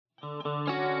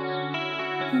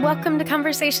Welcome to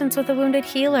Conversations with a Wounded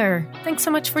Healer. Thanks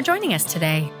so much for joining us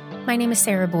today. My name is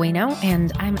Sarah Bueno,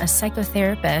 and I'm a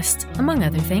psychotherapist, among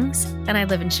other things, and I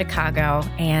live in Chicago,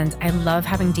 and I love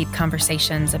having deep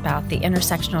conversations about the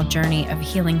intersectional journey of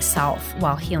healing self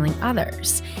while healing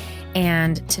others.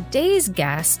 And today's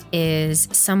guest is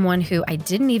someone who I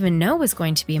didn't even know was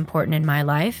going to be important in my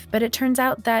life, but it turns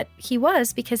out that he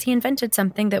was because he invented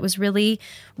something that was really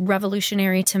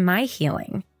revolutionary to my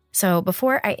healing. So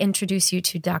before I introduce you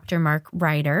to Dr. Mark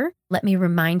Ryder, let me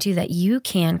remind you that you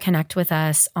can connect with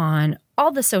us on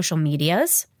all the social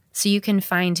medias. So you can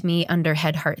find me under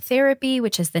Head Heart Therapy,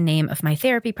 which is the name of my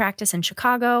therapy practice in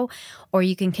Chicago, or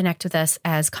you can connect with us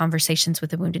as Conversations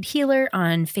with a Wounded Healer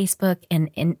on Facebook and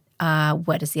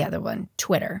what is the other one?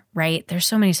 Twitter, right? There's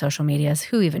so many social medias.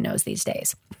 Who even knows these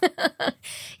days?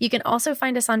 You can also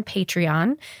find us on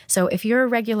Patreon. So if you're a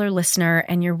regular listener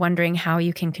and you're wondering how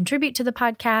you can contribute to the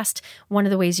podcast, one of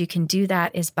the ways you can do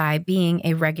that is by being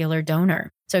a regular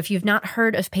donor. So if you've not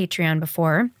heard of Patreon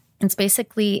before, it's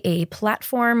basically a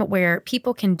platform where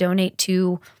people can donate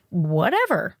to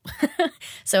whatever.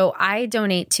 So I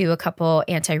donate to a couple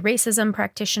anti-racism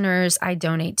practitioners. I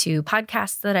donate to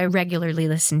podcasts that I regularly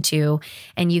listen to,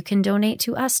 and you can donate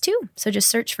to us too. So just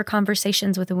search for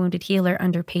Conversations with a Wounded Healer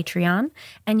under Patreon,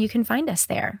 and you can find us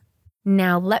there.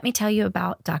 Now, let me tell you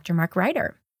about Dr. Mark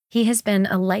Ryder. He has been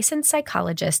a licensed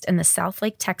psychologist in the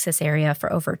Southlake, Texas area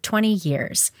for over 20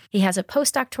 years. He has a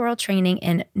postdoctoral training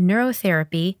in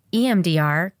neurotherapy,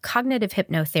 EMDR, cognitive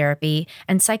hypnotherapy,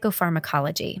 and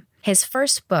psychopharmacology. His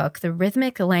first book, The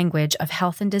Rhythmic Language of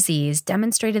Health and Disease,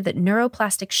 demonstrated that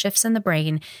neuroplastic shifts in the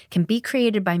brain can be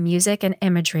created by music and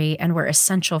imagery and were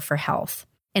essential for health.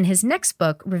 In his next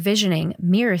book, Revisioning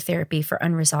Mirror Therapy for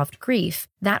Unresolved Grief,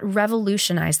 that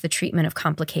revolutionized the treatment of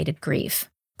complicated grief.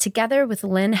 Together with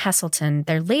Lynn Heselton,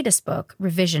 their latest book,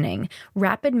 Revisioning,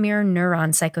 Rapid Mirror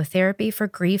Neuron Psychotherapy for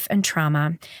Grief and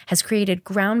Trauma, has created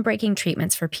groundbreaking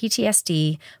treatments for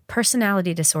PTSD,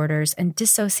 personality disorders, and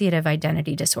dissociative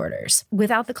identity disorders,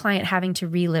 without the client having to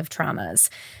relive traumas.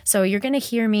 So you're going to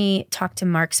hear me talk to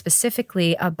Mark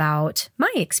specifically about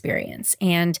my experience.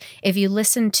 And if you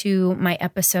listen to my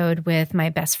episode with my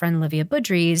best friend, Livia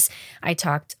Budries, I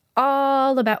talked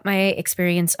all about my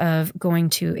experience of going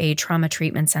to a trauma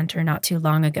treatment center not too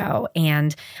long ago.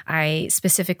 And I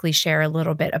specifically share a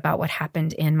little bit about what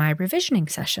happened in my revisioning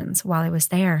sessions while I was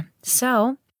there.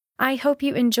 So I hope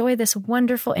you enjoy this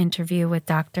wonderful interview with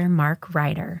Dr. Mark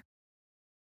Ryder.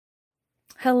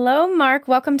 Hello, Mark.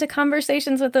 Welcome to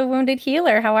Conversations with a Wounded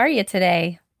Healer. How are you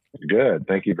today? Good.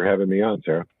 Thank you for having me on,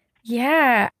 Sarah.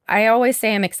 Yeah, I always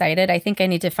say I'm excited. I think I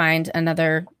need to find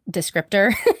another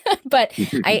descriptor, but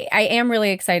I am really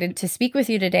excited to speak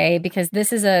with you today because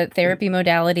this is a therapy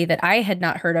modality that I had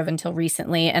not heard of until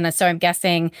recently. And so I'm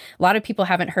guessing a lot of people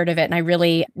haven't heard of it, and I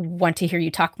really want to hear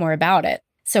you talk more about it.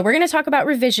 So we're going to talk about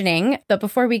revisioning, but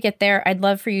before we get there, I'd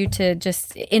love for you to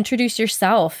just introduce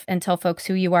yourself and tell folks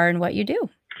who you are and what you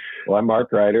do. Well, I'm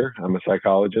Mark Ryder. I'm a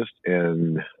psychologist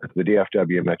in the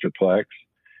DFW Metroplex.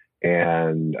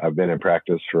 And I've been in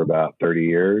practice for about 30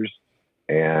 years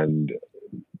and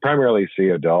primarily see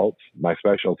adults. My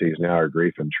specialties now are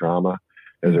grief and trauma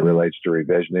as it relates to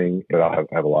revisioning, but I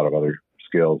have a lot of other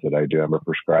skills that I do. I'm a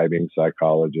prescribing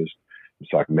psychologist,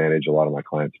 so I can manage a lot of my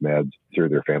clients' meds through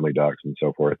their family docs and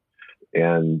so forth.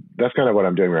 And that's kind of what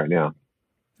I'm doing right now.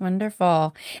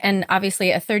 Wonderful. And obviously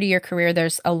a 30-year career,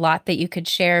 there's a lot that you could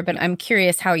share, but I'm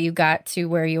curious how you got to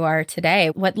where you are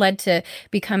today. What led to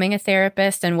becoming a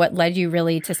therapist and what led you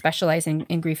really to specialize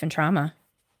in grief and trauma?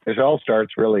 It all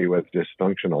starts really with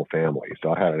dysfunctional families.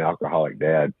 So I had an alcoholic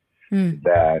dad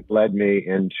that led me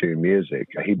into music.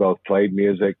 He both played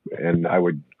music and I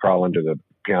would crawl under the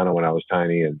piano when I was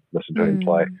tiny and listen to him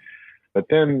play. But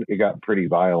then it got pretty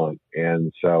violent.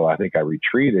 And so I think I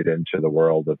retreated into the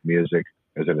world of music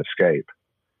as an escape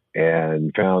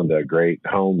and found a great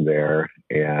home there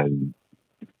and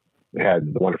had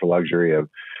the wonderful luxury of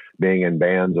being in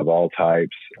bands of all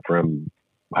types from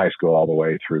high school all the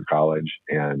way through college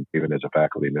and even as a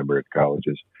faculty member at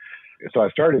colleges. So I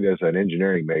started as an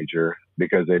engineering major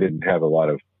because they didn't have a lot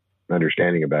of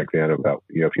understanding back then about,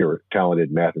 if you were talented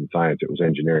in math and science, it was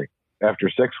engineering. After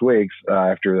 6 weeks,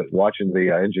 after watching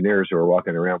the engineers who were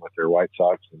walking around with their white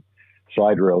socks and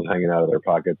slide rules hanging out of their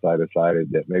pockets, I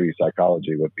decided that maybe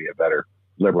psychology would be a better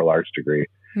liberal arts degree,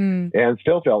 and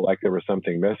still felt like there was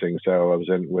something missing. So I was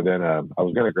I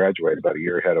was going to graduate about a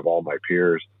year ahead of all my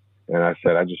peers, and I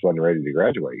said I just wasn't ready to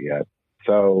graduate yet.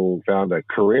 So found a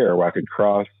career where I could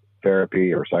cross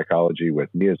therapy or psychology with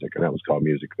music, and that was called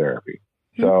music therapy.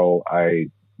 So I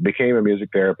became a music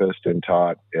therapist and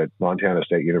taught at Montana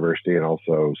State University and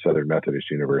also Southern Methodist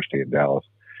University in Dallas.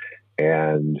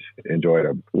 and enjoyed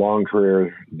a long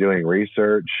career doing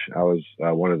research. I was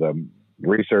one of the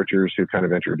researchers who kind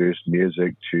of introduced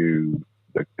music to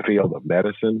the field of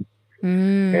medicine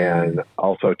and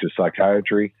also to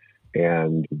psychiatry.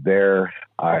 And there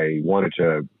I wanted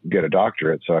to get a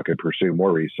doctorate so I could pursue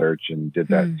more research, and did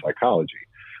that in psychology.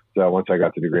 So once I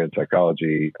got the degree in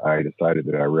psychology, I decided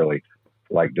that I really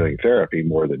liked doing therapy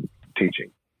more than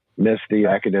teaching. Missed the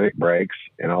academic breaks,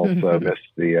 and also missed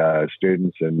the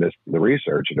students, and missed the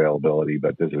research availability.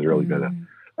 But this has really been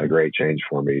a great change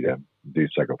for me to do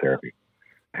psychotherapy.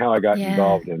 How I got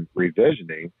involved in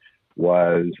revisioning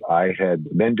was I had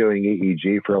been doing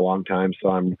EEG for a long time. So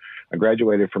I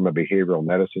graduated from a behavioral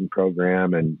medicine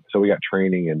program. And so we got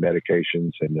training in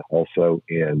medications and also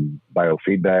in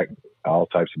biofeedback, all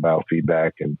types of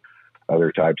biofeedback and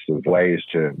other types of ways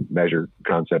to measure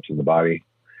concepts in the body.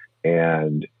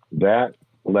 And that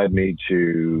led me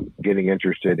to getting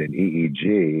interested in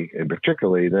EEG. And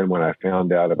particularly then when I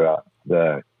found out about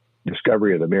the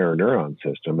discovery of the mirror neuron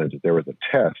system, and that there was a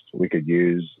test we could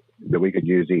use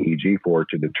EEG for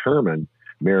to determine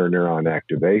mirror neuron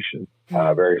activation,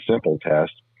 a very simple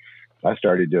test. I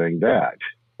started doing that.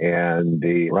 And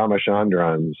the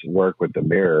Ramachandran's work with the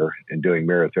mirror and doing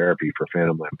mirror therapy for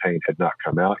phantom limb pain had not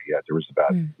come out yet. There was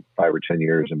about 5 or 10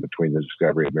 years in between the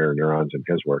discovery of mirror neurons and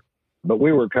his work. But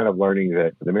we were kind of learning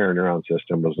that the mirror neuron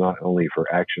system was not only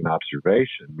for action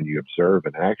observation. When you observe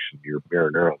an action, your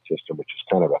mirror neuron system, which is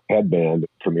kind of a headband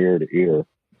from ear to ear.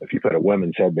 If you put a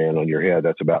women's headband on your head,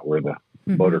 that's about where the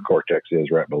motor cortex is,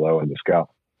 right below in the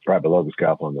scalp, right below the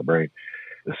scalp on the brain.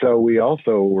 So we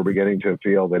also were beginning to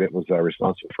feel that it was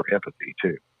responsible for empathy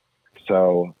too.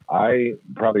 So I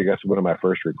guess one of my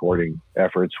first recording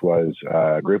efforts was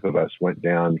a group of us went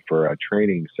down for a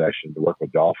training session to work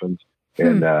with dolphins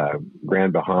in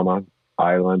Grand Bahama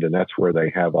Island. And that's where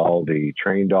they have all the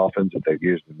trained dolphins that they've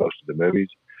used in most of the movies.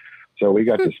 So we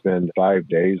got to spend 5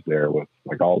 days there with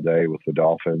all day with the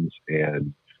dolphins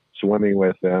and swimming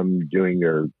with them,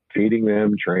 feeding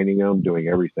them, training them, doing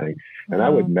everything. And I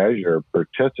would measure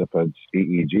participants'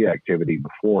 EEG activity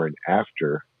before and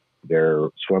after their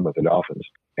swim with the dolphins,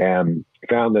 and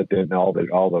found that then all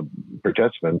the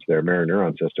participants, their mirror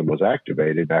neuron system was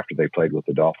activated after they played with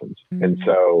the dolphins. And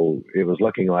so it was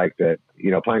looking like that,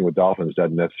 playing with dolphins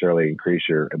doesn't necessarily increase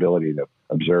your ability to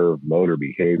observe motor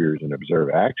behaviors and observe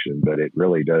action, but it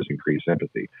really does increase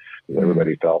empathy.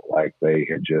 Everybody felt like they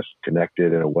had just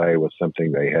connected in a way with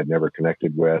something they had never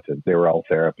connected with, and they were all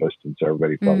therapists. And so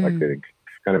everybody felt like they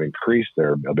kind of increased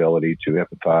their ability to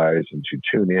empathize and to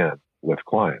tune in with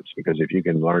clients, because if you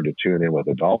can learn to tune in with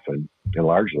a dolphin, and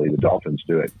largely the dolphins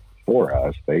do it for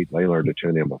us, they learn to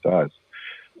tune in with us.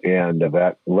 And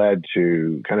that led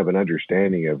to kind of an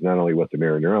understanding of not only what the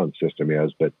mirror neuron system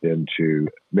is, but then to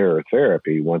mirror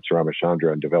therapy once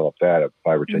Ramachandran developed that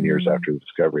 5 or 10 years after the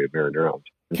discovery of mirror neurons.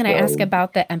 Can I ask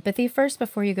about the empathy first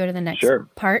before you go to the next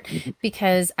part?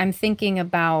 Because I'm thinking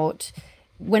about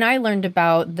when I learned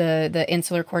about the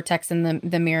insular cortex and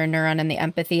the mirror neuron and the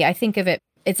empathy, I think of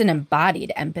it's an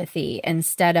embodied empathy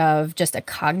instead of just a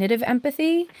cognitive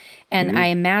empathy. And I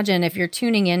imagine if you're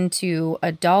tuning into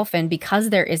a dolphin,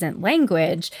 because there isn't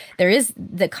language, there is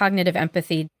the cognitive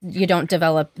empathy. You don't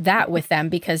develop that with them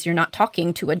because you're not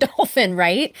talking to a dolphin,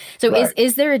 right? So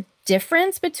is there a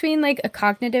difference between like a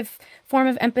cognitive form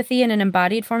of empathy and an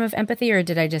embodied form of empathy, or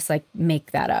did I just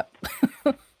make that up?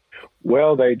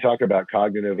 Well, they talk about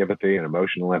cognitive empathy and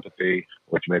emotional empathy,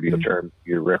 which may be the term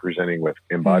you're representing with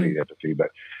embodied empathy.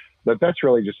 But that's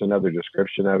really just another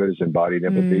description of it, is embodied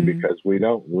empathy, because we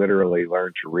don't literally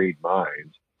learn to read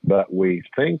minds, but we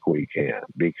think we can,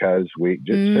 because we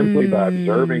just simply by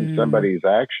observing somebody's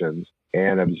actions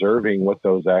and observing what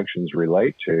those actions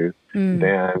relate to,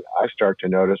 then I start to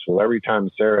notice, well, every time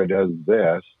Sarah does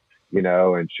this,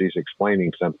 and she's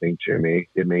explaining something to me,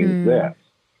 it means this.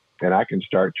 And I can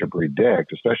start to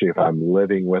predict, especially if I'm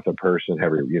living with a person,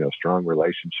 have a strong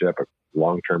relationship, a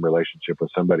long-term relationship with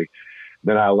somebody,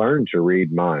 then I learn to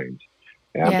read minds.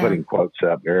 And I'm putting quotes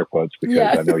up, air quotes,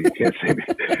 because I know you can't see me.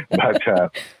 But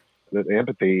the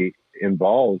empathy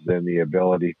involves then the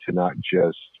ability to not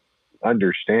just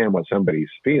understand what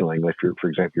somebody's feeling. Like, for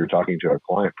example, you're talking to a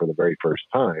client for the very first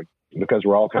time, because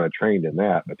we're all kind of trained in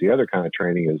that. But the other kind of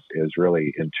training is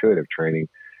really intuitive training.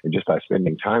 And just by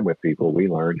spending time with people, we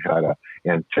learn how to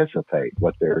anticipate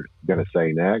what they're going to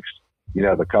say next.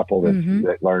 The couple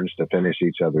that learns to finish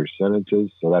each other's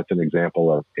sentences. So that's an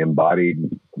example of embodied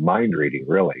mind reading,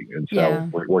 really. And so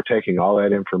we're taking all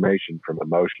that information from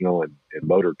emotional and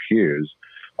motor cues,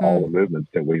 all the movements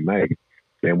that we make,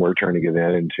 and we're turning it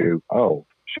into, oh,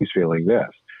 she's feeling this.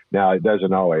 Now, it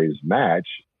doesn't always match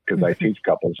because I teach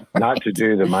couples not to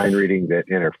do the mind reading that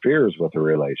interferes with the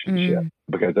relationship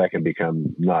because that can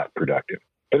become not productive.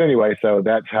 But anyway, so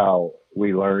that's how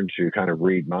we learn to kind of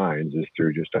read minds, is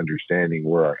through just understanding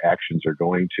where our actions are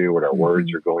going to, what our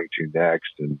words are going to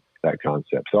next, and that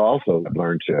concept. So also I've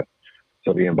learned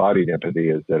so the embodied empathy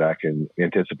is that I can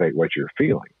anticipate what you're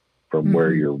feeling from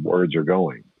where your words are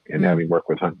going. And having worked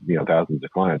with thousands of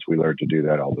clients, we learn to do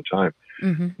that all the time.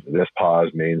 This pause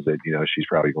means that, she's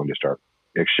probably going to start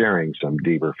sharing some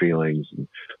deeper feelings and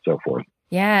so forth.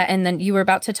 Yeah. And then you were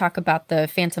about to talk about the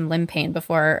phantom limb pain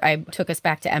before I took us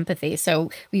back to empathy. So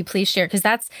will you please share? Because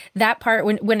that's that part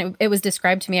when it was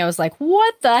described to me, I was like,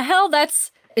 what the hell?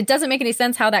 It doesn't make any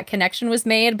sense how that connection was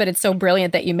made, but it's so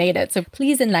brilliant that you made it. So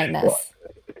please enlighten us. Well,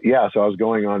 yeah. So I was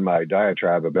going on my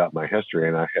diatribe about my history,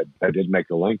 and I did make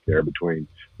a link there between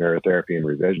mirror therapy and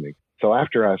revisioning. So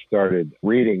after I started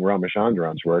reading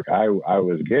Ramachandran's work, I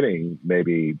was getting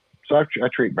so I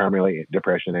treat primarily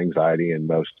depression, anxiety, and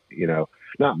most of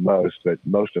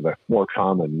the more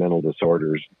common mental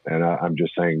disorders. And I'm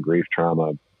just saying grief,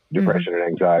 trauma, depression, and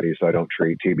anxiety. So I don't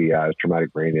treat TBIs,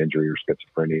 traumatic brain injury, or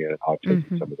schizophrenia,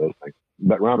 autism, some of those things.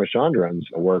 But Ramachandran's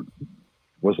work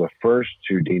was the first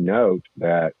to denote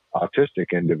that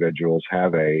autistic individuals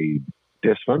have a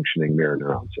dysfunctioning mirror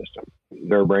neuron system.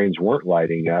 Their brains weren't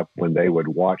lighting up when they would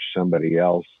watch somebody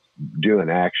else do an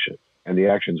action. And the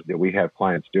actions that we have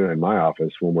clients do in my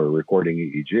office when we're recording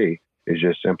EEG is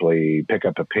just simply pick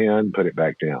up a pen, put it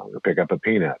back down, or pick up a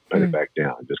peanut, put it back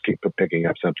down. Just keep picking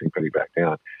up something, put it back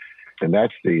down. And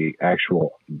that's the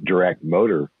actual direct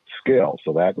motor skill.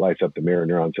 So that lights up the mirror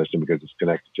neuron system because it's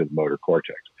connected to the motor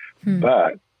cortex.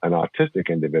 But an autistic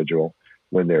individual,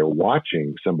 when they're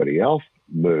watching somebody else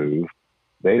move,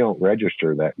 they don't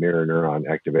register that mirror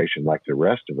neuron activation like the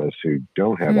rest of us who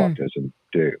don't have autism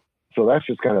do. So that's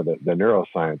just kind of the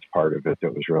neuroscience part of it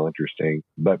that was real interesting.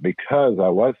 But because I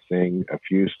was seeing a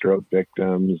few stroke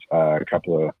victims, a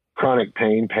couple of chronic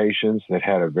pain patients that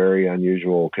had a very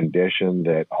unusual condition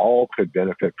that all could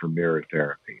benefit from mirror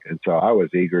therapy. And so I was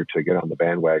eager to get on the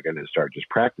bandwagon and start just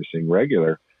practicing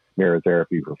regular mirror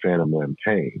therapy for phantom limb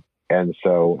pain. And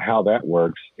so how that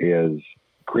works is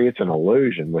creates an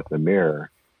illusion with the mirror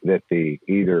that the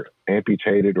either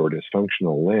amputated or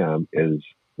dysfunctional limb is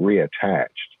reattached.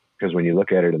 Because when you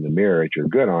look at it in the mirror at your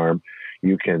good arm,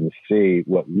 you can see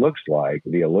what looks like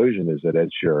the illusion is that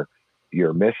it's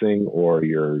your missing or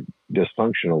your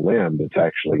dysfunctional limb that's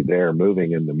actually there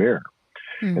moving in the mirror.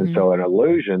 And so an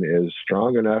illusion is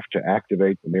strong enough to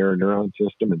activate the mirror neuron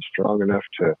system and strong enough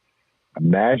to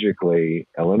magically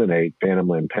eliminate phantom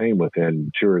limb pain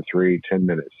within 2 or 3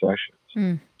 10-minute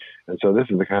sessions. And so this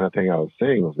is the kind of thing I was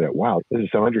seeing was that, wow, this is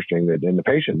so interesting that then the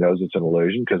patient knows it's an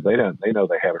illusion because they know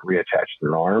they haven't reattached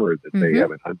their arm or that they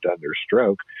haven't undone their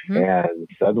stroke. And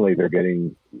suddenly they're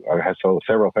getting, so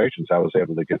several patients, I was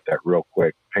able to get that real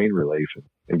quick pain relief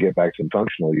and get back some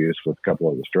functional use with a couple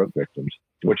of the stroke victims,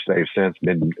 which they've since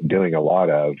been doing a lot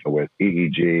of with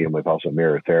EEG and with also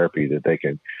mirror therapy, that they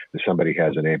can, if somebody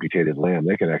has an amputated limb,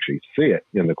 they can actually see it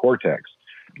in the cortex,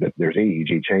 that there's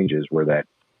EEG changes where that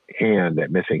hand,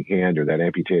 that missing hand or that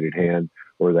amputated hand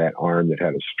or that arm that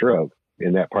had a stroke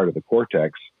in that part of the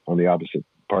cortex on the opposite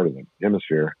part of the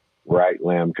hemisphere, right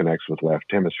limb connects with left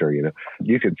hemisphere,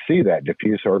 you could see that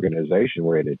diffuse organization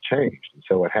where it had changed. And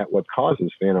so what causes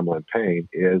phantom limb pain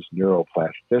is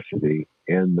neuroplasticity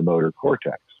in the motor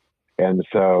cortex. And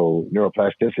so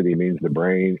neuroplasticity means the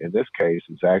brain, in this case,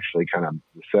 is actually kind of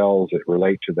the cells that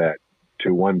relate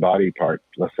to one body part,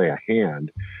 let's say a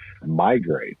hand,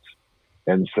 migrates.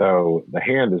 And so the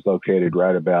hand is located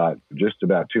just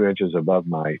about 2 inches above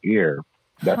my ear.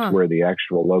 That's where the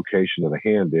actual location of the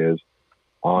hand is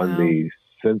on the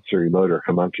sensory motor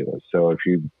homunculus. So if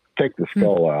you take the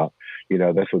skull out,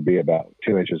 this would be about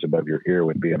 2 inches above your ear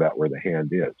would be about where the hand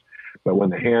is. But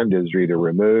when the hand is either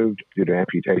removed due to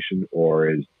amputation or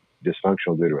is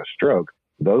dysfunctional due to a stroke,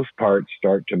 those parts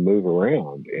start to move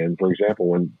around. And for example,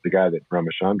 when the guy that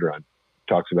Ramachandran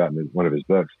talks about in one of his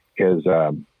books, his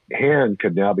hand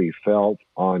could now be felt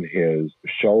on his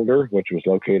shoulder, which was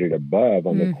located above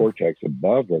on the cortex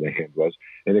above where the hand was.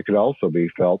 And it could also be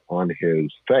felt on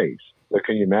his face. So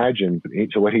can you imagine?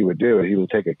 So what he would do is he would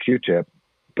take a Q-tip,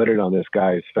 put it on this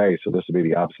guy's face. So this would be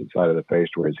the opposite side of the face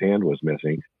where his hand was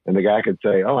missing. And the guy could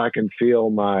say, oh, I can feel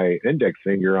my index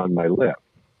finger on my lip.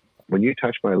 When you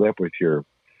touch my lip with your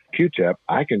Q-tip,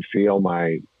 I can feel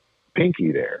my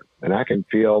pinky there. And I can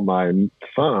feel my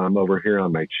thumb over here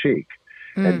on my cheek.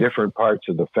 And different parts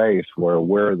of the face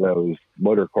where those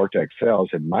motor cortex cells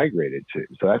had migrated to.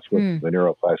 So that's what the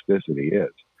neuroplasticity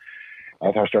is.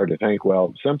 I started to think,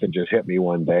 well, something just hit me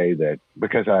one day that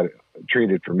because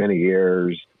treated for many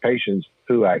years. Patients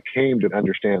who I came to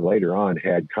understand later on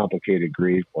had complicated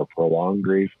grief or prolonged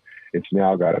grief. It's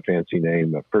now got a fancy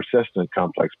name, a persistent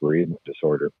complex bereavement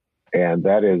disorder. And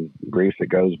that is grief that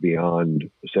goes beyond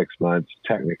 6 months,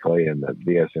 technically, in the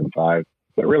DSM-5.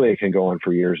 But really, it can go on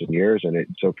for years and years. And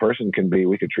so a person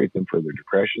we could treat them for their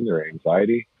depression, their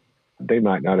anxiety. They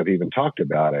might not have even talked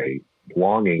about a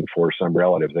longing for some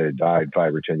relative that had died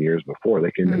 5 or 10 years before.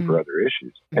 They came in for other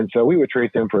issues. And so we would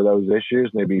treat them for those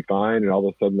issues and they'd be fine. And all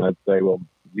of a sudden I'd say, well,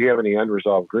 do you have any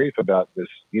unresolved grief about this,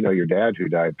 your dad who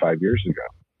died 5 years ago?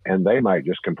 And they might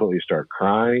just completely start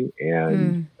crying.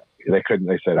 And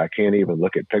they said, I can't even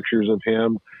look at pictures of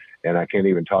him. And I can't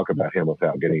even talk about him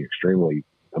without getting extremely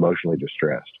emotionally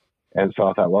distressed. And so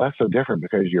I thought, well, that's so different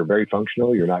because you're very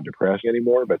functional. You're not depressed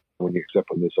anymore. But when you accept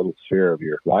in this little sphere of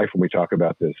your life, when we talk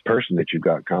about this person that you've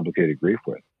got complicated grief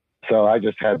with. So I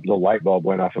just had a little light bulb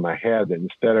went off in my head that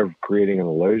instead of creating an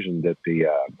illusion that the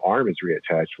arm is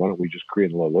reattached, why don't we just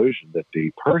create an illusion that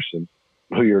the person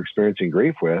who you're experiencing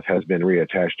grief with has been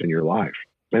reattached in your life?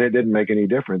 And it didn't make any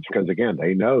difference because, again,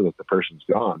 they know that the person's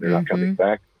gone. They're not coming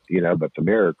back, but the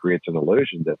mirror creates an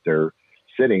illusion that they're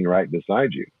sitting right beside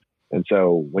you. And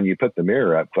so when you put the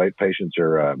mirror up, patients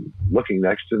are looking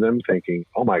next to them thinking,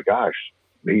 oh, my gosh,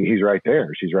 he's right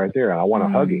there. She's right there. And I want to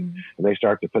hug him. And they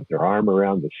start to put their arm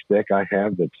around the stick I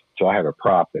have. So I have a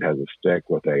prop that has a stick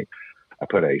I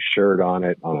put a shirt on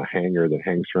it on a hanger that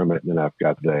hangs from it. And then I've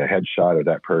got the headshot of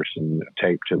that person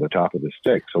taped to the top of the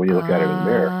stick. So when you look at it in the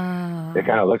mirror, it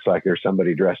kind of looks like there's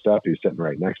somebody dressed up who's sitting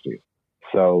right next to you.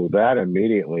 So that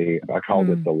immediately, I called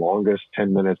it the longest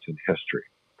 10 minutes in history.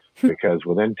 Because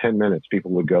within 10 minutes,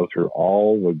 people would go through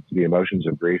all of the emotions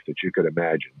of grief that you could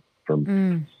imagine,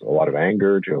 from a lot of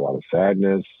anger to a lot of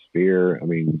sadness, fear.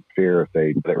 Fear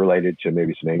that related to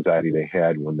maybe some anxiety they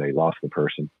had when they lost the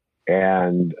person.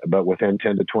 But within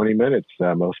 10 to 20 minutes,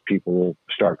 most people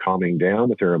start calming down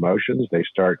with their emotions. They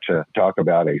start to talk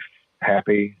about a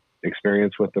happy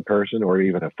experience with the person or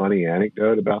even a funny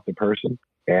anecdote about the person.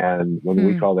 And when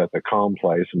we call that the calm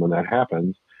place, and when that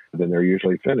happens, then they're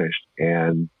usually finished.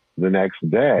 And the next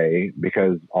day,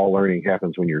 because all learning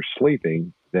happens when you're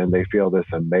sleeping, then they feel this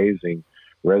amazing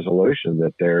resolution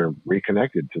that they're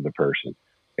reconnected to the person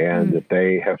and that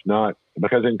they have not,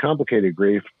 because in complicated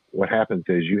grief, what happens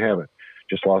is you haven't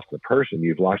just lost the person,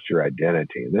 you've lost your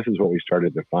identity. And this is what we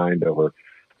started to find over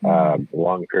a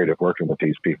long period of working with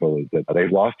these people, is that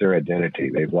they've lost their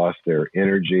identity. They've lost their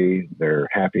energy, their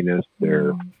happiness,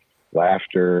 their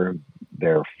laughter,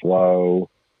 their flow,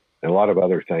 and a lot of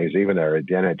other things, even their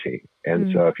identity.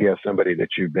 And so if you have somebody that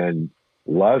you've been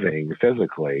loving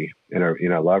physically in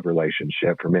a love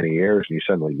relationship for many years and you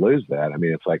suddenly lose that,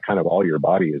 it's like kind of all your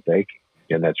body is aching.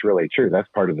 And that's really true. That's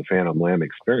part of the phantom limb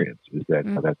experience, is that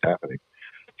that's happening.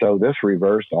 So this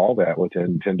reversed all that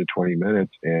within 10 to 20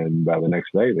 minutes. And by the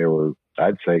next day,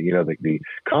 I'd say, the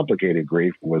complicated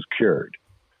grief was cured.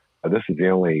 This is the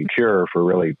only cure for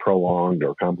really prolonged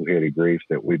or complicated grief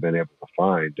that we've been able to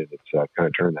find, and it's kind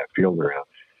of turned that field around.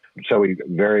 So we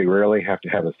very rarely have to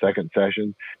have a second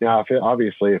session. Now, if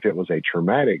it was a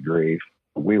traumatic grief,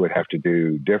 we would have to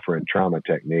do different trauma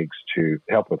techniques to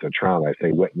help with the trauma. If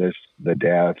they witnessed the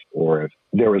death, or if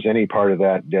there was any part of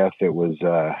that death that was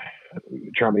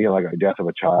trauma, like a death of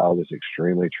a child is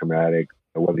extremely traumatic,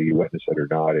 whether you witness it or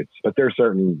not. But there's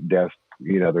certain deaths,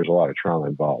 there's a lot of trauma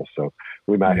involved. So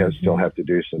we might still have to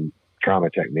do some trauma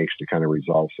techniques to kind of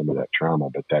resolve some of that trauma,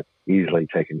 but that's easily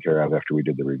taken care of after we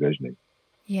did the revisioning.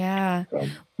 Yeah.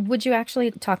 Would you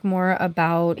actually talk more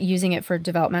about using it for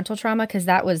developmental trauma? Because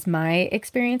that was my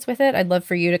experience with it. I'd love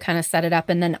for you to kind of set it up,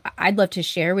 and then I'd love to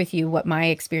share with you what my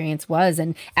experience was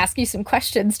and ask you some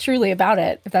questions truly about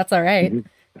it, if that's all right.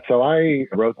 So I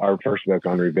wrote our first book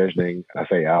on revisioning. I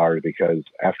say ours because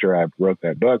after I wrote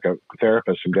that book, a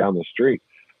therapist from down the street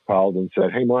called and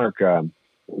said, "Hey, Mark,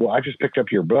 I just picked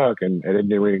up your book and I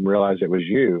didn't even realize it was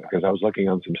you, because I was looking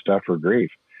on some stuff for grief,"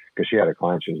 because she had a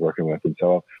client she was working with. And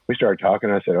so we started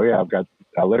talking. I said, "Oh yeah,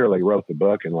 I literally wrote the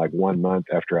book in like 1 month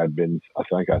after I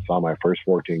think I saw my first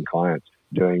 14 clients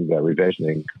doing the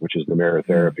revisioning, which is the mirror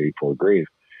therapy for grief."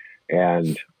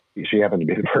 And she happened to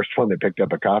be the first one that picked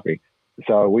up a copy.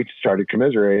 So we started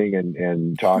commiserating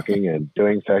and talking and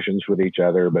doing sessions with each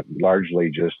other, but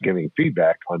largely just giving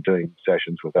feedback on doing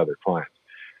sessions with other clients.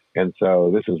 And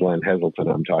so this is Lynn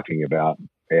Heselton I'm talking about.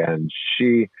 And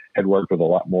she had worked with a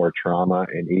lot more trauma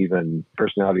and even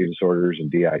personality disorders and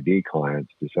DID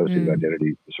clients, dissociative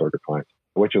identity disorder clients,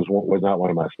 which was not one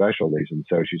of my specialties. And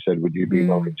so she said, "Would you be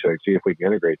willing to see if we can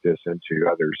integrate this into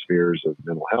other spheres of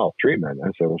mental health treatment?"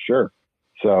 I said, "Well, sure."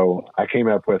 So I came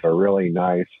up with a really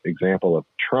nice example of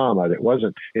trauma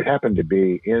it happened to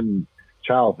be in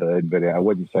childhood, but I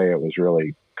wouldn't say it was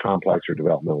really complex or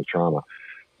developmental trauma,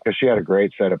 because she had a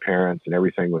great set of parents and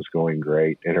everything was going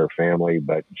great in her family.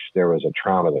 But there was a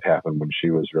trauma that happened when she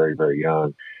was very, very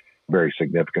young, very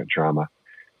significant trauma,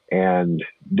 and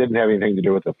didn't have anything to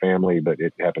do with the family, but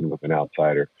it happened with an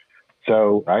outsider.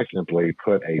 So I simply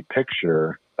put a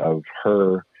picture of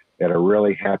her at a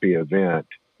really happy event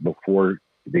before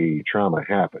the trauma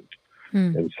happened.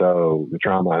 And so the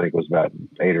trauma, I think, was about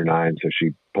 8 or 9. So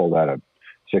she pulled out a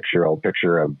 6-year-old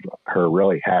picture of her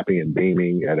really happy and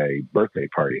beaming at a birthday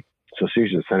party. So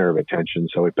she's the center of attention.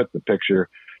 So we put the picture,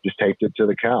 just taped it to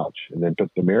the couch, and then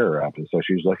put the mirror up. And so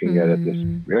she's looking at it,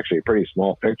 this actually a pretty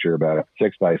small picture, about a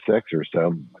 6 by 6 or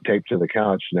so, taped to the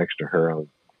couch next to her.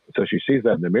 So she sees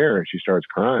that in the mirror and she starts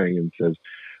crying and says,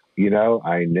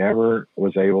 I never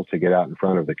was able to get out in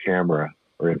front of the camera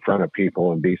or in front of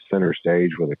people and be center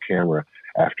stage with a camera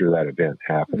after that event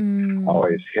happened. I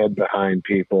always hid behind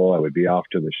people. I would be off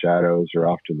to the shadows or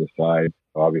off to the side.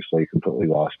 Obviously, completely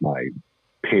lost my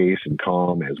peace and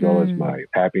calm as well as my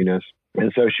happiness.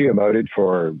 And so she emoted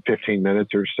for 15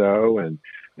 minutes or so, and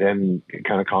then it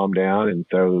kind of calmed down. And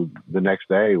so the next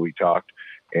day we talked,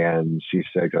 and she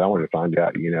said, because I wanted to find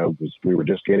out, we were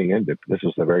just getting into, this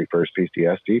was the very first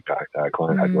PTSD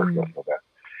client I'd worked with.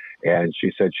 And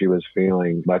she said she was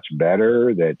feeling much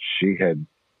better, that she had,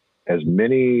 as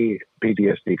many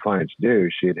PTSD clients do,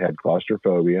 she had had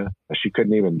claustrophobia. She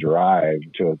couldn't even drive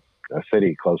to a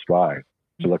city close by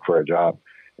to look for a job.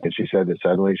 And she said that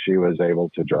suddenly she was able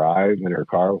to drive in her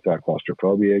car without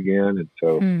claustrophobia again. And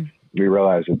so we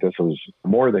realized that this was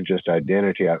more than just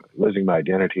identity, losing my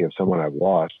identity of someone I've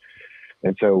lost.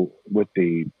 And so with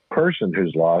the person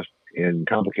who's lost in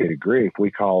complicated grief,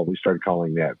 we started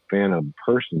calling that phantom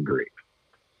person grief,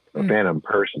 or phantom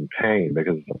person pain,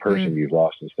 because it's a person you've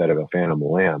lost instead of a phantom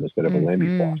limb, instead of a limb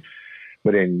you've lost.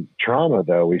 But in trauma,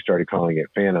 though, we started calling it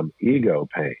phantom ego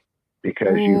pain,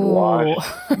 because you've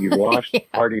lost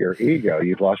part of your ego.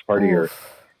 You've lost part of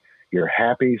your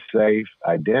happy, safe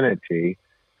identity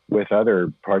with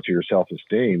other parts of your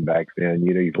self-esteem back then.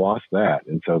 You've lost that.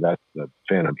 And so that's the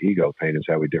phantom ego pain, is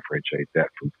how we differentiate that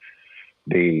from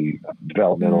the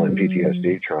developmental and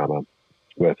PTSD trauma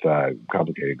with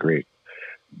complicated grief.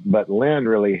 But Lynn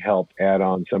really helped add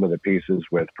on some of the pieces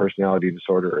with personality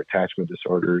disorder, or attachment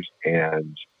disorders,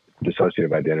 and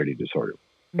dissociative identity disorder.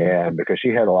 And because she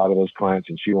had a lot of those clients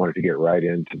and she wanted to get right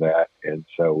into that. And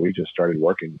so we just started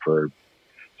working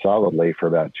solidly for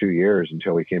about 2 years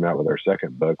until we came out with our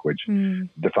second book, which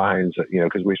defines,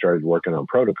 because we started working on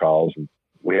protocols and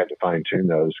we had to fine tune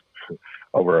those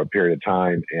over a period of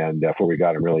time, and before we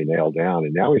got them really nailed down.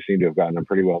 And now we seem to have gotten them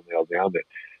pretty well nailed down, that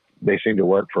they seem to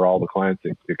work for all the clients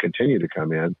that continue to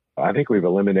come in. I think we've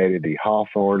eliminated the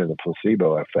Hawthorne and the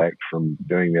placebo effect from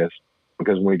doing this,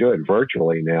 because when we do it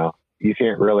virtually now, you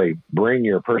can't really bring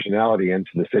your personality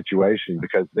into the situation,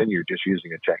 because then you're just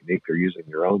using a technique. They're using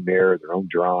their own mirror, their own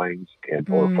drawings,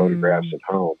 or photographs at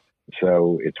home.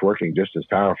 So it's working just as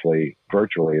powerfully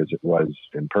virtually as it was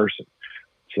in person.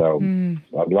 So I'm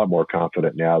a lot more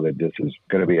confident now that this is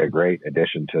going to be a great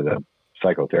addition to the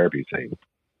psychotherapy scene.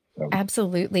 So.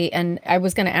 Absolutely. And I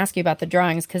was going to ask you about the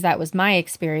drawings, because that was my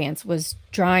experience, was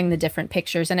drawing the different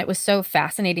pictures. And it was so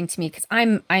fascinating to me, because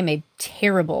I'm a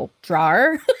terrible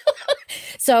drawer.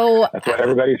 So that's what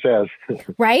everybody says.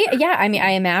 Right? Yeah. I mean,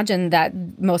 I imagine that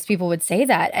most people would say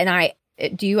that. And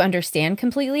do you understand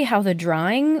completely how the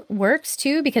drawing works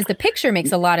too? Because the picture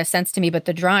makes a lot of sense to me, but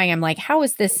the drawing, I'm like, how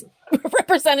is this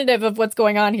representative of what's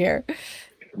going on here?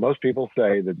 Most people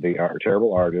say that they are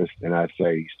terrible artists, and I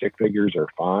say stick figures are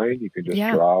fine. You can just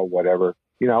draw whatever.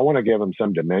 I want to give them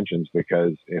some dimensions,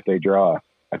 because if they draw,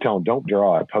 I tell them, don't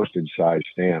draw a postage size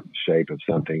stamp shape of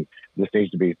something. This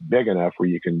needs to be big enough where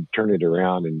you can turn it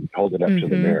around and hold it up to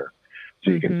the mirror,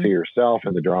 so you can see yourself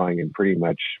in the drawing in pretty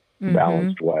much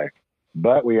balanced way.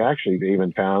 But we actually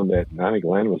even found that, and I think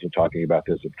Lynn was talking about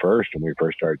this at first when we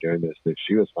first started doing this, that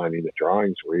she was finding that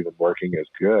drawings were even working as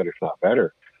good, if not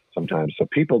better, sometimes. So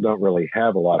people don't really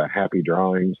have a lot of happy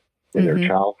drawings in their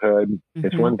childhood.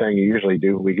 It's one thing we usually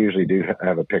do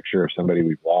have a picture of somebody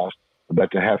we've lost,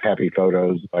 but to have happy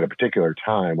photos at a particular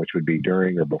time, which would be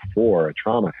during or before a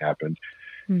trauma happened,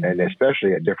 and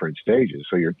especially at different stages.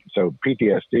 So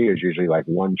PTSD is usually like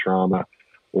one trauma,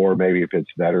 or maybe if it's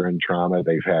veteran trauma,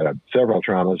 they've had several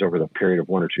traumas over the period of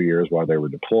 1 or 2 years while they were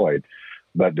deployed.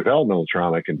 But developmental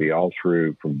trauma can be all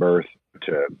through from birth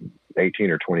to 18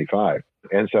 or 25.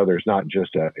 And so there's not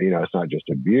just it's not just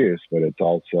abuse, but it's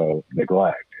also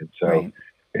neglect. And so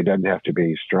it doesn't have to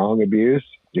be strong abuse.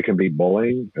 It can be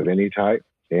bullying of any type.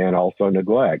 and also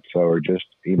neglect. So, or just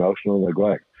emotional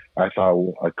neglect. I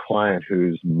saw a client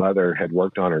whose mother had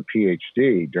worked on her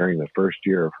PhD during the first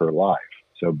year of her life.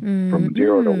 So from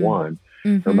 0 to 1,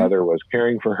 her mother was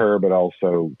caring for her, but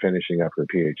also finishing up her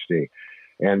PhD.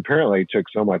 And apparently it took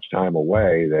so much time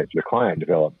away that the client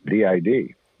developed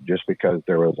DID just because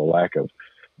there was a lack of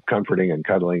comforting and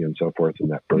cuddling and so forth in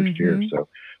that first year. So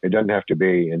it doesn't have to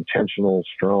be intentional,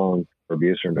 strong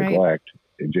abuse or neglect.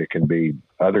 It can be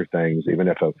other things. Even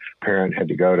if a parent had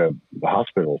to go to the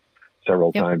hospital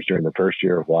several times during the first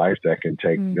year of life, that can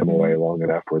take them away long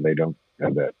enough where they don't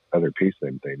have that other piece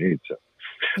that they need. So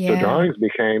drawings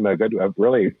became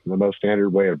really the most standard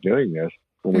way of doing this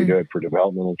when we do it for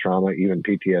developmental trauma, even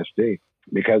PTSD,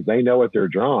 because they know what they're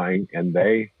drawing. And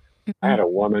I had a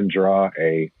woman draw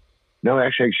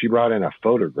she brought in a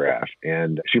photograph,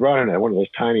 and she brought in one of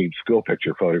those tiny school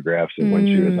picture photographs and when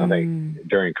she was, I think,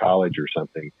 during college or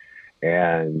something.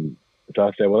 And so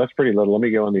I said, well, that's pretty little. Let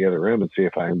me go in the other room and see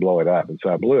if I can blow it up. And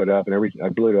so I blew it up, and I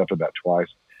blew it up about twice.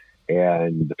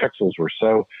 And the pixels were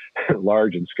so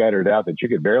large and scattered out that you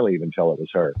could barely even tell it was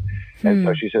her. And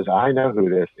so she says, I know who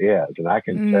this is, and I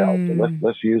can tell. So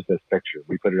let's use this picture.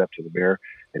 We put it up to the mirror,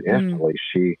 and instantly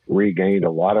she regained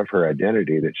a lot of her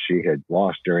identity that she had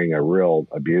lost during a real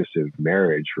abusive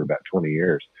marriage for about 20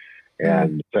 years.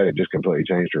 And so it just completely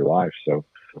changed her life. So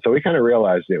we kind of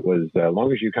realized it was, as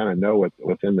long as you kind of know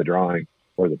what's in the drawing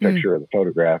or the picture or the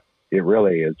photograph, it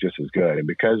really is just as good. And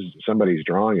because somebody's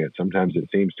drawing it, sometimes it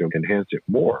seems to enhance it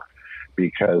more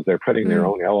because they're putting their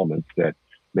own elements that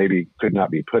maybe could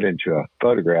not be put into a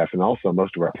photograph. And also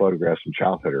most of our photographs in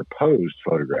childhood are posed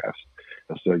photographs.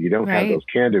 So you don't have those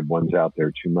candid ones out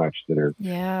there too much that are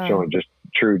showing just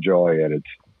true joy at its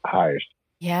highest.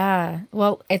 Yeah.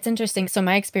 Well, it's interesting. So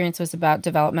my experience was about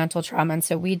developmental trauma. And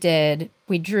so we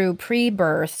drew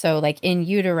pre-birth. So like in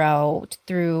utero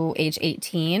through age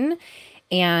 18.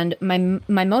 And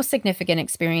my most significant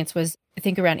experience was, I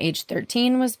think around age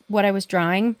 13 was what I was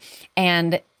drawing.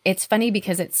 And it's funny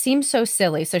because it seems so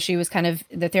silly. So she was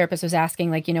the therapist was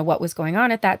asking like, what was going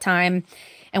on at that time.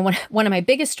 And one of my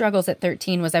biggest struggles at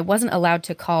 13 was I wasn't allowed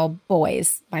to call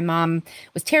boys. My mom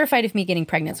was terrified of me getting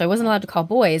pregnant, so I wasn't allowed to call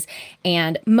boys.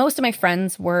 And most of my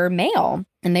friends were male,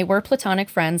 and they were platonic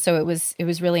friends, so it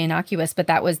was really innocuous. But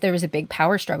there was a big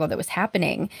power struggle that was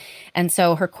happening. And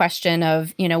so her question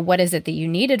of, what is it that you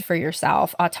needed for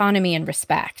yourself? Autonomy and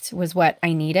respect was what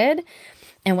I needed.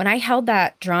 And when I held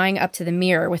that drawing up to the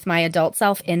mirror with my adult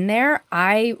self in there,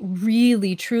 I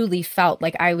really, truly felt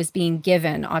like I was being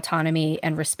given autonomy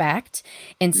and respect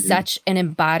in such an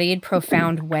embodied,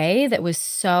 profound way that was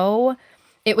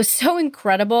it was so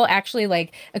incredible. Actually,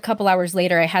 like a couple hours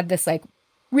later, I had this like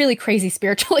really crazy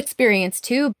spiritual experience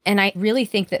too. And I really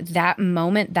think that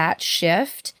moment, that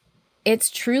shift,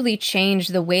 it's truly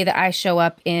changed the way that I show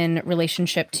up in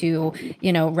relationship to,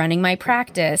 running my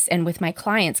practice and with my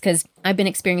clients, because I've been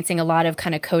experiencing a lot of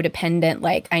kind of codependent,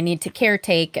 like I need to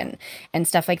caretake and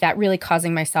stuff like that, really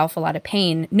causing myself a lot of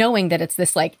pain, knowing that it's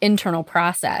this like internal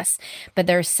process. But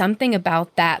there's something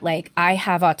about that, like I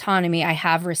have autonomy, I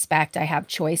have respect, I have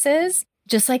choices,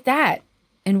 just like that.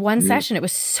 In one session, it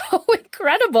was so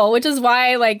incredible, which is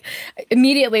why I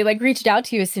immediately reached out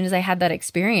to you as soon as I had that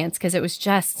experience, because it was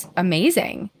just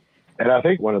amazing. And I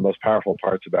think one of the most powerful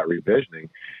parts about revisioning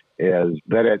is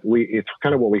that it's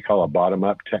kind of what we call a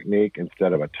bottom-up technique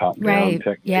instead of a top-down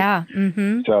technique. Yeah.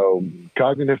 Mm-hmm. So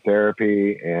cognitive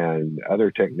therapy and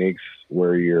other techniques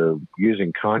where you're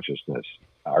using consciousness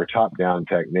are top-down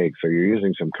techniques. So you're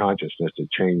using some consciousness to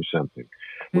change something.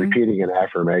 Repeating an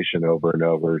affirmation over and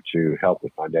over to help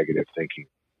with my negative thinking.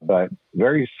 But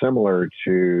very similar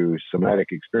to somatic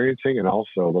experiencing and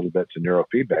also a little bit to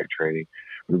neurofeedback training,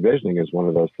 revisioning is one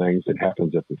of those things that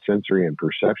happens at the sensory and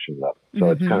perception level.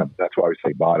 So it's that's why we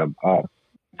say bottom up,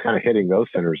 kind of hitting those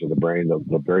centers of the brain,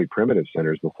 the very primitive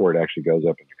centers before it actually goes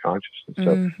up into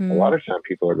consciousness. So a lot of times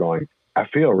people are going, I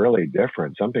feel really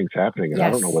different. Something's happening and I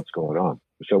don't know what's going on.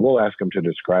 So we'll ask them to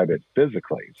describe it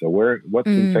physically. So what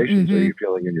sensations are you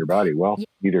feeling in your body? Well,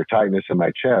 either tightness in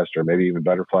my chest or maybe even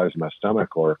butterflies in my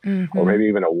stomach or maybe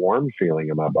even a warm feeling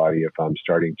in my body if I'm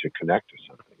starting to connect to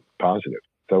something positive.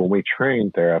 So when we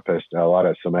train therapists, a lot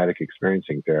of somatic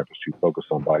experiencing therapists who focus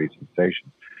on body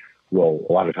sensations, a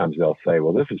lot of times they'll say,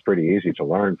 well, this is pretty easy to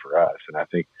learn for us. And I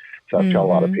think, so I tell a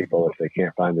lot of people, if they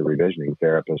can't find the revisioning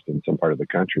therapist in some part of the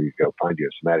country, go find you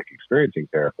a somatic experiencing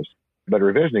therapist. But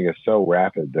revisioning is so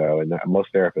rapid, though, and most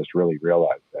therapists really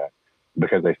realize that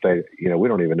because they say, we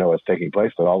don't even know what's taking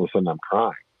place, but all of a sudden I'm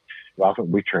crying.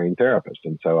 Often we train therapists,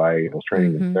 and so I was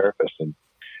training this therapist, and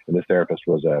this therapist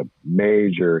was a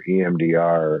major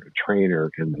EMDR trainer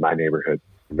in my neighborhood,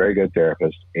 very good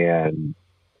therapist, and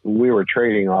we were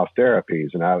trading off therapies,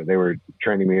 and they were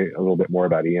training me a little bit more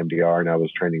about EMDR, and I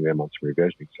was training them on some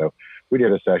revisioning. So we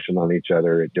did a session on each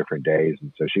other at different days.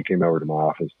 And so she came over to my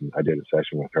office and I did a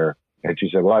session with her. And she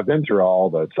said, well, I've been through all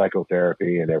the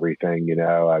psychotherapy and everything,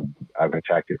 I've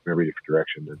attacked it from every different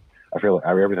direction. And I feel like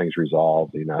everything's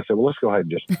resolved. I said, well, let's go ahead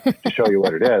and just to show you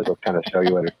what it is. Let's kind of show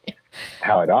you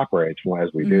how it operates as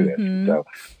we do this. So,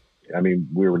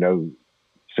 we were no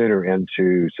sooner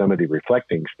into some of the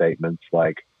reflecting statements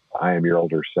like, I am your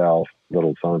older self,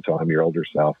 little so-and-so, I'm your older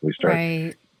self. We start,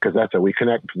 because that's we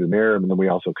connect to the mirror, and then we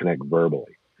also connect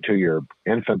verbally to your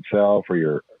infant self or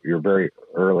your very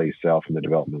early self in the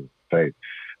development phase.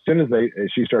 As soon as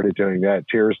she started doing that,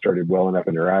 tears started welling up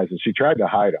in her eyes, and she tried to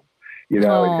hide them,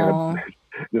 and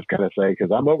just kind of say, because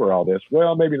I'm over all this.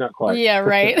 Well, maybe not quite. Yeah,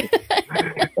 right.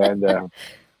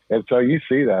 and so you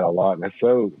see that a lot, and it's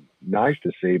so nice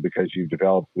to see because we've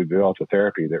developed a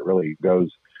therapy that really goes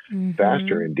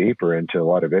faster and deeper into a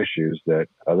lot of issues that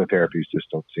other therapies just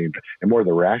don't seem to, and more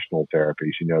the rational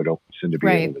therapies, don't seem to be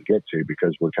able to get to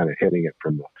because we're kind of hitting it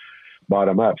from the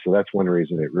bottom up. So that's one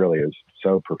reason it really is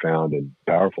so profound and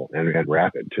powerful and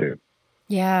rapid too.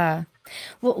 Yeah.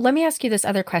 Well, let me ask you this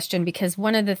other question, because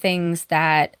one of the things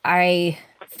that I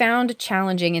found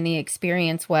challenging in the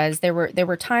experience was there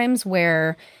were times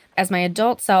where, as my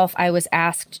adult self, I was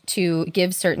asked to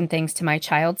give certain things to my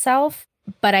child self,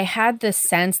 but I had this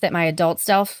sense that my adult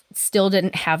self still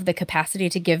didn't have the capacity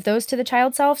to give those to the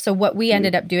child self. So what we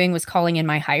ended up doing was calling in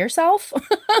my higher self.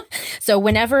 So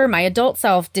whenever my adult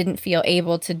self didn't feel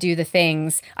able to do the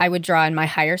things, I would draw in my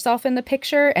higher self in the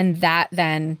picture. And that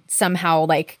then somehow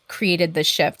created the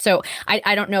shift. So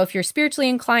I don't know if you're spiritually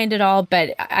inclined at all,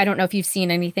 but I don't know if you've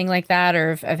seen anything like that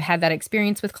or have had that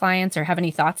experience with clients or have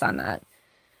any thoughts on that.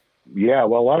 Yeah,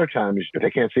 well, a lot of times if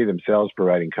they can't see themselves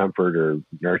providing comfort or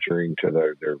nurturing to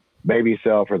their baby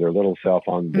self or their little self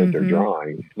on that they're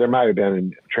drawing, there might have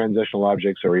been transitional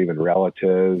objects or even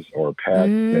relatives or pets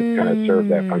that kind of serve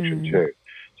that function too.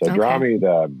 So draw me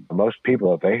most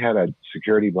people, if they had a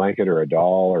security blanket or a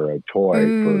doll or a toy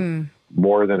for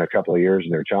more than a couple of years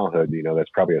in their childhood,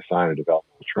 that's probably a sign of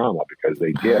developmental trauma because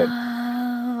they did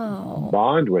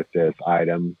bond with this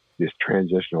item, this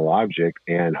transitional object,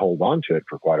 and hold on to it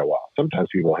for quite a while. Sometimes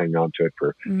people hang on to it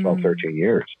for 12, 13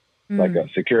 years, like a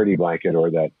security blanket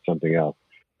or that something else.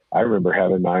 I remember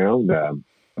having my own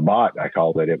bot, I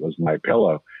called it. It was my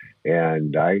pillow.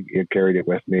 And I carried it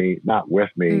with me, not with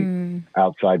me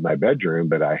outside my bedroom,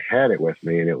 but I had it with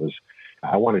me. And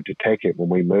I wanted to take it when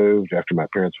we moved after my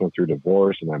parents went through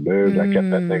divorce and I moved. I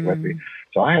kept that thing with me.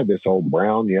 So I had this old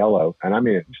brown yellow, and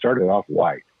it started off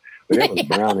white. But it was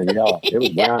brown and yellow. It was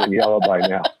brown and yellow by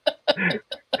now.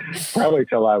 Probably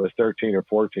till I was 13 or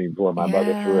 14 before my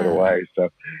mother threw it away. So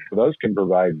those can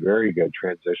provide very good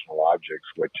transitional objects,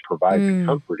 which provide the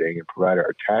comforting and provide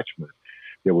our attachment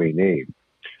that we need.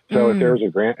 So if there's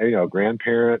a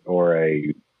grandparent or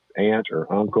a aunt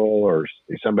or uncle or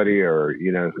somebody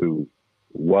who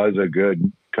was a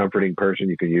good comforting person,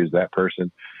 you can use that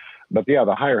person. But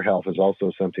the higher health is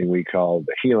also something we call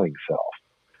the healing self.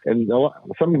 And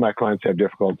some of my clients have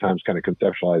difficult times kind of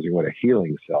conceptualizing what a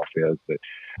healing self is, but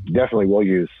definitely we'll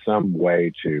use some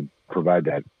way to provide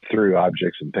that through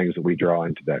objects and things that we draw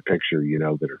into that picture,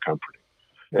 that are comforting.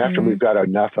 And after we've got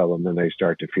enough of them, then they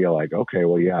start to feel like, okay,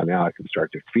 well, yeah, now I can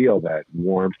start to feel that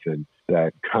warmth and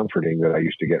that comforting that I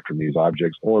used to get from these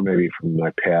objects, or maybe from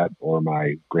my pet or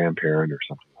my grandparent or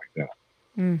something like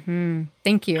that.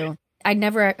 Thank you. I'd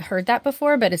never heard that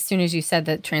before, but as soon as you said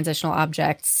that transitional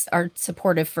objects are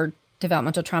supportive for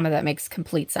developmental trauma, that makes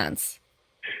complete sense.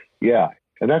 Yeah.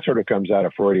 And that sort of comes out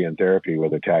of Freudian therapy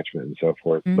with attachment and so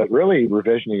forth. But really,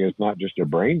 revisioning is not just a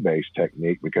brain-based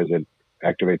technique because it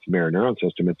activates the mirror neuron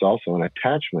system. It's also an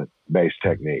attachment-based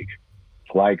technique,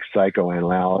 like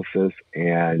psychoanalysis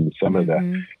and some of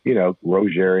the,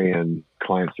 Rogerian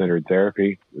client-centered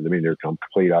therapy. They're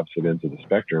complete opposite ends of the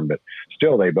spectrum, but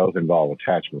still they both involve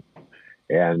attachment.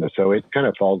 And so it kind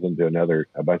of falls into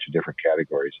a bunch of different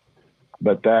categories.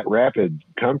 But that rapid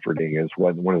comforting is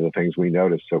one of the things we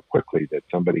notice so quickly that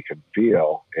somebody can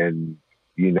feel, and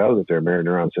that their mirror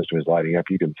neuron system is lighting up.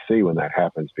 You can see when that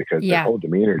happens because their whole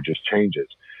demeanor just changes.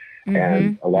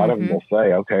 And a lot of them will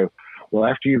say, okay, well,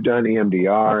 after you've done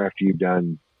EMDR, after you've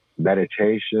done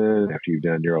meditation, after you've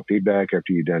done neurofeedback,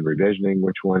 after you've done revisioning,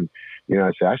 which one?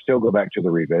 I say, I still go back to the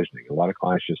revisioning. A lot of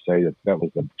clients just say that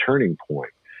was the turning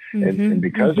point. And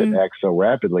because it acts so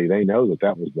rapidly, they know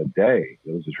that was the day.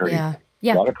 It was the turning point.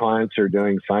 A lot of clients are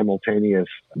doing simultaneous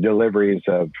deliveries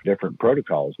of different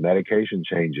protocols, medication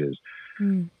changes,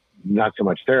 not so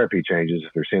much therapy changes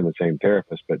if they're seeing the same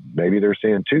therapist, but maybe they're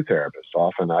seeing two therapists.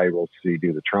 Often I will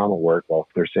do the trauma work while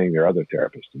they're seeing their other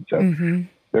therapist. And so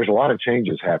there's a lot of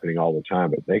changes happening all the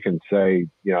time, but they can say,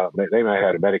 they might have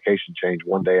had a medication change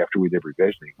one day after we did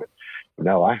revisioning, but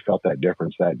no, I felt that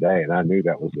difference that day. And I knew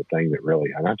that was the thing that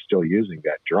really, and I'm still using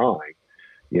that drawing,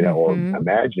 or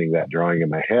imagining that drawing in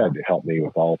my head to help me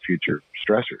with all future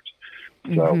stressors.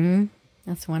 So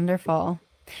that's wonderful.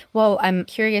 Well, I'm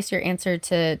curious your answer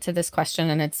to this question,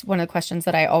 and it's one of the questions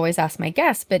that I always ask my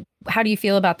guests, but how do you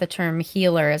feel about the term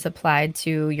healer as applied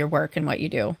to your work and what you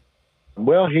do?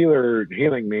 Well,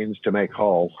 healing means to make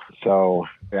whole. So,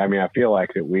 I feel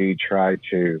like that we try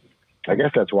to, I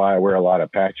guess that's why I wear a lot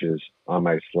of patches on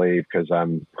my sleeve, because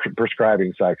I'm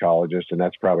prescribing psychologist, and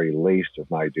that's probably least of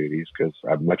my duties because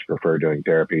I much prefer doing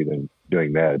therapy than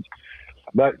doing meds.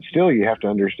 But still, you have to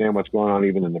understand what's going on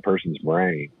even in the person's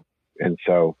brain. And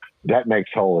so that makes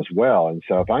whole as well. And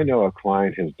so if I know a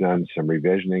client has done some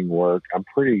revisioning work, I'm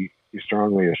pretty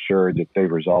strongly assured that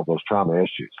they've resolved those trauma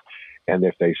issues. And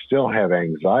if they still have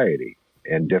anxiety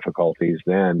and difficulties,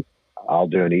 then I'll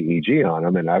do an EEG on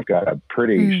them. And I've got a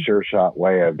pretty sure shot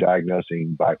way of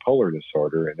diagnosing bipolar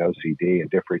disorder and OCD and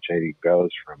differentiating those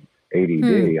from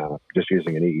ADD on just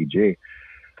using an EEG.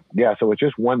 Yeah, so with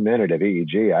just 1 minute of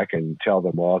EEG, I can tell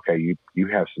them, well, okay, you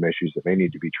have some issues that may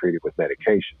need to be treated with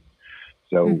medication.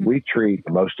 So we treat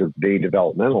most of the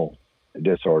developmental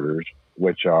disorders,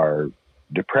 which are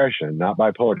depression, not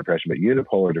bipolar depression, but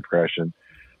unipolar depression,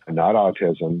 and not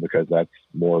autism, because that's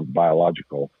more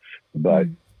biological. But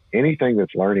anything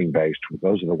that's learning-based,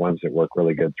 those are the ones that work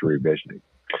really good through revisioning.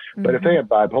 But if they have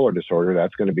bipolar disorder,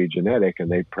 that's going to be genetic, and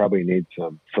they probably need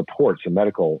some support, some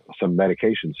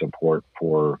medication support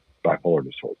for bipolar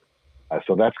disorder.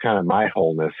 So that's kind of my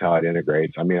wholeness, how it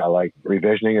integrates. I like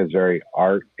revisioning is very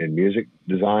art and music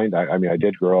designed. I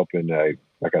did grow up in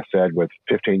like I said, with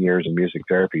 15 years in music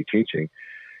therapy teaching,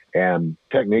 and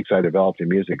techniques I developed in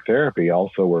music therapy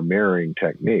also were mirroring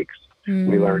techniques.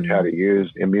 We learned how to use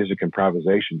in music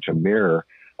improvisation to mirror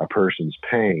a person's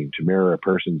pain, to mirror a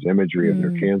person's imagery of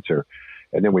their cancer.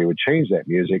 And then we would change that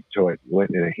music so it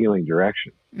went in a healing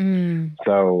direction.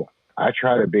 So I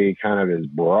try to be kind of as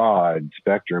broad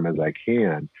spectrum as I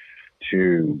can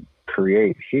to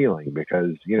create healing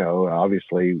because,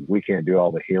 obviously we can't do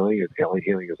all the healing.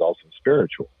 Healing is also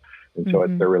spiritual. And so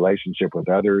it's their relationship with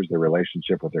others, their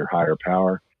relationship with their higher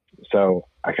power. So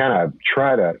I kind of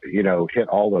try to, hit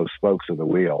all those spokes of the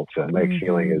wheel to make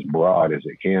healing as broad as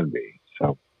it can be.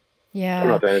 So yeah, I don't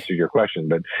know if that answers your question,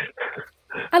 but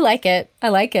I like it.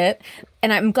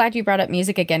 And I'm glad you brought up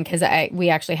music again, because we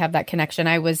actually have that connection.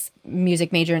 I was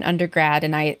music major in undergrad,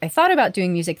 and I thought about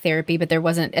doing music therapy, but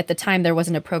at the time, there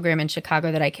wasn't a program in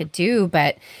Chicago that I could do.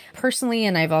 But personally,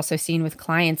 and I've also seen with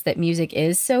clients that music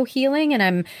is so healing.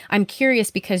 And I'm curious,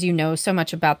 because you know so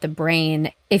much about the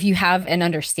brain, if you have an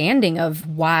understanding of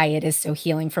why it is so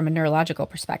healing from a neurological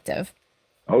perspective.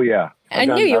 Oh, yeah. I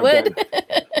knew you would.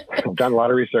 I've done a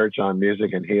lot of research on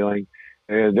music and healing.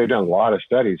 And they've done a lot of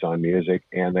studies on music,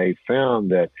 and they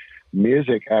found that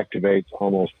music activates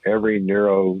almost every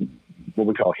what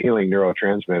we call healing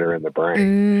neurotransmitter in the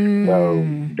brain. So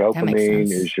dopamine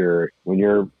is when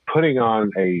you're putting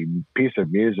on a piece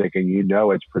of music and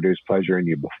it's produced pleasure in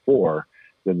you before,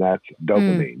 then that's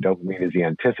dopamine. Dopamine is the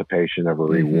anticipation of a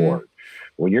reward.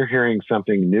 When you're hearing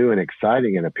something new and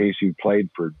exciting in a piece you played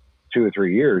for 2 or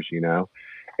 3 years,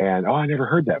 and, I never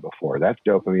heard that before, that's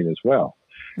dopamine as well.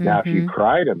 Now, if you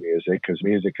cry to music, because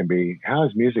music can be, how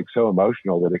is music so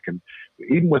emotional that it can,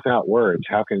 even without words,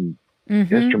 how can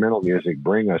instrumental music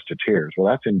bring us to tears?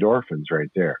 Well, that's endorphins right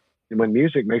there. And when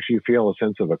music makes you feel a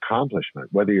sense of accomplishment,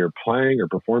 whether you're playing or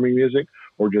performing music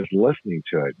or just listening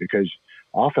to it, because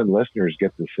often listeners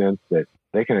get the sense that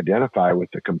they can identify with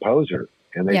the composer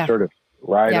and they sort of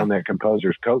ride on that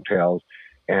composer's coattails.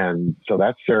 And so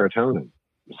that's serotonin.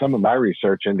 Some of my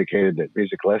research indicated that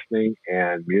music listening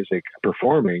and music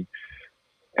performing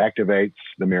activates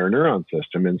the mirror neuron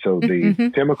system. And so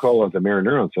the chemical of the mirror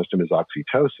neuron system is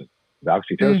oxytocin. The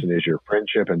oxytocin is your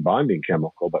friendship and bonding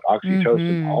chemical, but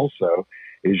oxytocin also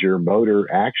is your motor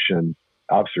action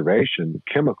observation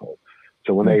chemical.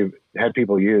 So when they had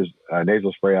people use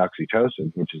nasal spray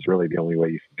oxytocin, which is really the only way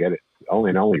you can get it,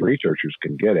 only researchers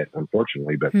can get it,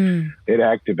 unfortunately, but it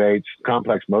activates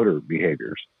complex motor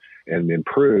behaviors and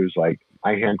improves like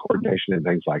eye-hand coordination and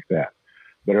things like that.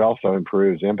 But it also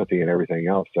improves empathy and everything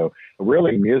else. So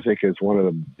really music is one of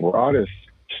the broadest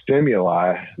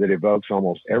stimuli that evokes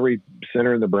almost every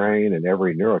center in the brain and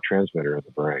every neurotransmitter in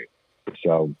the brain.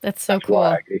 So that's cool.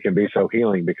 Why it can be so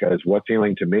healing, because what's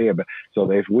healing to me, so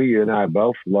if you and I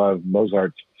both love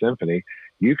Mozart's symphony,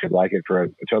 you could like it for a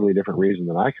totally different reason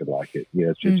than I could like it.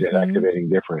 It's just activating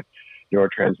different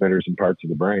neurotransmitters and parts of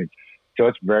the brain. So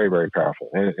it's very, very powerful.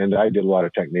 And I did a lot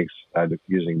of techniques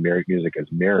using music as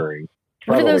mirroring.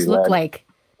 What do those look like?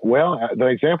 Well, the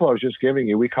example I was just giving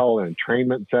you, we call it an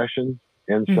entrainment session.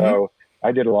 And so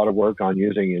I did a lot of work on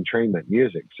using entrainment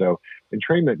music. So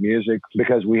entrainment music,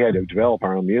 because we had to develop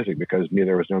our own music because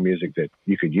there was no music that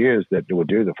you could use that would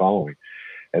do the following.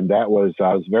 And that was,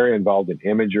 I was very involved in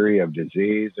imagery of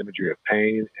disease, imagery of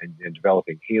pain, and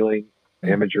developing healing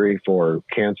imagery for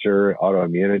cancer,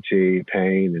 autoimmunity,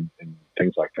 pain, and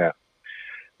things like that.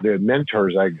 The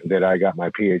mentors that I got my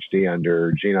PhD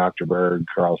under, Gene Ochterberg,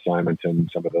 Carl Simonton,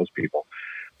 some of those people,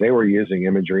 they were using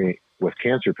imagery with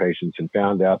cancer patients and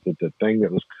found out that the thing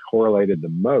that was correlated the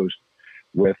most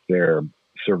with their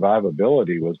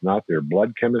survivability was not their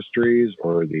blood chemistries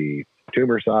or the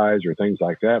tumor size or things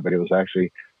like that, but it was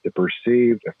actually the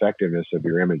perceived effectiveness of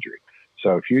your imagery.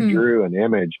 So if you drew an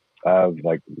image of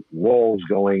like wolves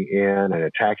going in and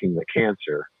attacking the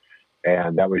cancer,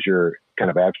 and that was your kind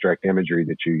of abstract imagery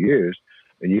that you used,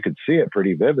 and you could see it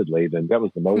pretty vividly, then that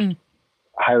was the most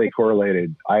highly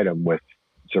correlated item with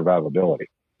survivability.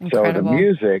 Incredible. So the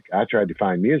music, I tried to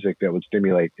find music that would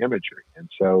stimulate imagery. And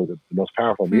so the most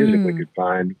powerful music we could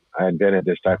find, I invented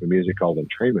this type of music called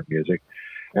entrainment music.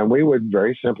 And we would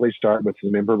very simply start with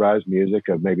some improvised music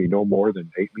of maybe no more than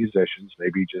 8 musicians,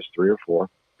 maybe just 3 or 4.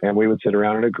 And we would sit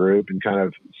around in a group and kind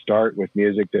of start with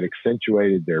music that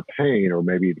accentuated their pain or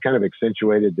maybe kind of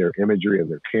accentuated their imagery of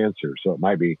their cancer. So it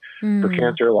might be for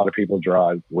cancer, a lot of people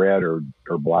draw red or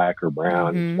black or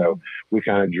brown. So we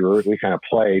kind of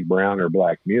played brown or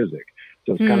black music.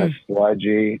 So it's kind of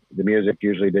sludgy. The music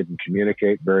usually didn't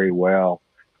communicate very well.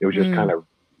 It was just kind of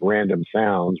random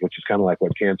sounds, which is kind of like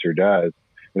what cancer does.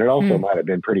 And it also might have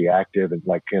been pretty active and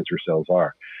like cancer cells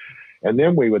are. And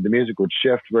then the music would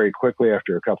shift very quickly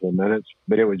after a couple of minutes,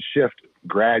 but it would shift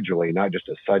gradually, not just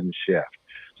a sudden shift.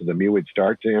 So we would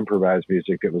start to improvise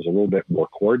music that was a little bit more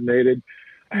coordinated,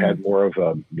 had more of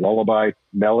a lullaby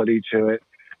melody to it.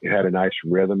 It had a nice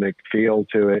rhythmic feel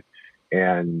to it.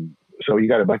 And so you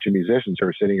got a bunch of musicians who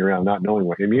are sitting around not knowing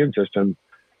what immune system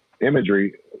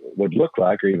imagery would look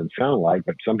like or even sound like,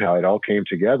 but somehow it all came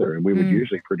together. And we would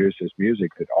usually produce this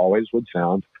music that always would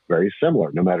sound very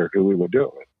similar, no matter who we would do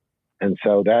it with. And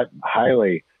so that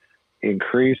highly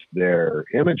increased their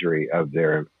imagery of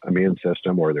their immune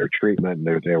system or their treatment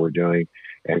that they were doing,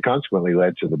 and consequently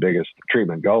led to the biggest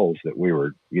treatment goals that we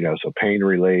were, so pain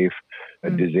relief,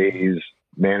 disease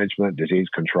management, disease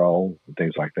control, and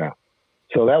things like that.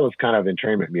 So that was kind of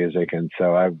entrainment music. And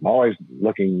so I'm always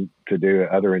looking to do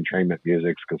other entrainment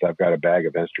musics because I've got a bag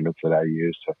of instruments that I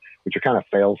use, which are kind of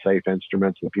fail-safe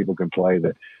instruments that people can play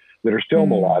that are still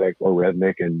melodic or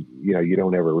rhythmic, and you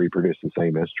don't ever reproduce the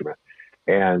same instrument.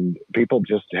 And people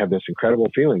just have this incredible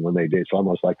feeling when they do. It's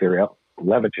almost like they're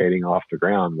levitating off the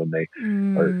ground when they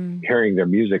are hearing their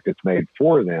music that's made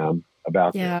for them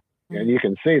about them. And you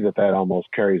can see that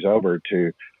almost carries over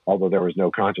to, although there was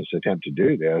no conscious attempt to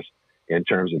do this, in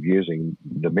terms of using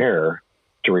the mirror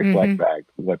to reflect back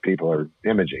what people are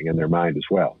imaging in their mind as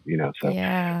well. So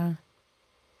yeah,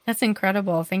 that's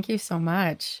incredible. Thank you so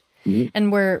much.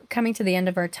 And we're coming to the end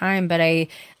of our time, but I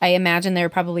imagine there are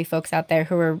probably folks out there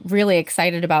who are really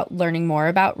excited about learning more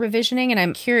about revisioning. And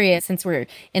I'm curious, since we're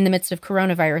in the midst of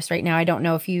coronavirus right now, I don't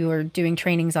know if you are doing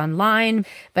trainings online,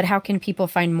 but how can people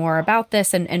find more about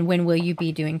this, and when will you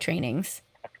be doing trainings?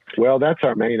 Well, that's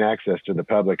our main access to the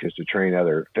public, is to train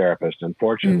other therapists.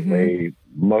 Unfortunately,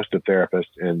 most of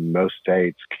therapists in most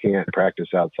states can't practice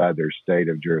outside their state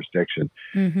of jurisdiction,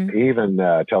 even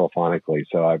telephonically.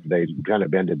 So they kind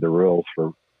of bended the rules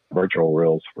for virtual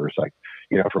rules for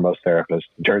most therapists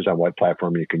in terms of what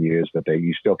platform you can use, but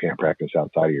you still can't practice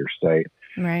outside of your state.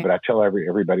 Right. But I tell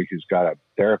everybody who's got a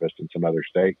therapist in some other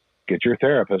state, get your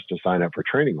therapist to sign up for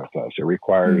training with us. It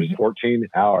requires 14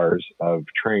 hours of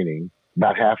training,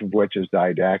 about half of which is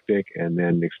didactic and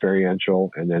then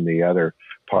experiential. And then the other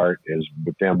part is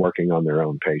with them working on their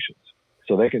own patients.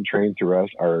 So they can train through us.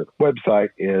 Our website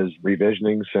is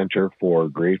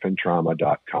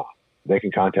revisioningcenterforgriefandtrauma.com. They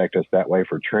can contact us that way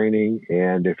for training.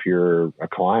 And if you're a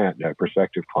client, a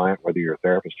prospective client, whether you're a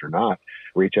therapist or not,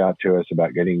 reach out to us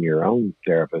about getting your own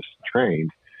therapist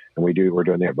trained. And we're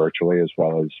doing that virtually as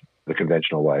well as the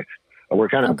conventional way. We're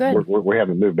we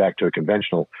haven't moved back to a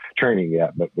conventional training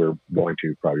yet, but we're going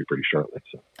to probably pretty shortly.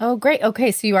 So. Oh, great.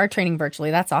 Okay. So you are training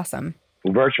virtually. That's awesome.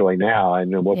 Virtually now,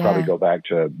 and then we'll probably go back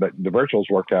but the virtuals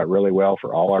worked out really well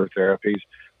for all our therapies.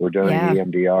 We're doing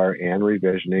EMDR and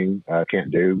revisioning. Can't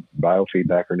do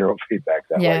biofeedback or neurofeedback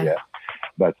that way yet,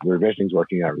 but the revisioning's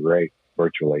working out great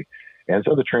virtually. And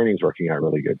so the training's working out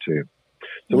really good too.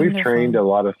 So Wonderful. We've trained a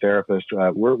lot of therapists.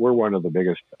 We're one of the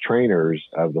biggest trainers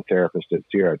of the therapists at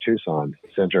Sierra Tucson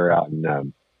Center out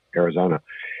in Arizona.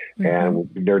 Mm-hmm. And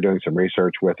they're doing some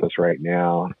research with us right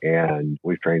now. And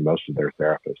we've trained most of their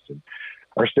therapists and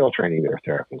are still training their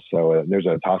therapists. So there's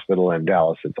a hospital in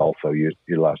Dallas that's also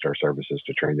utilized our services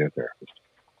to train their therapists.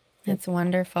 That's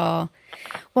wonderful.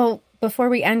 Well, before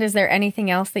we end, is there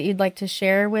anything else that you'd like to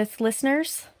share with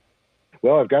listeners?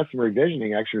 Well, I've got some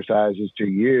revisioning exercises to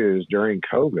use during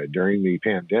COVID, during the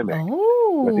pandemic,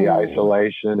 with the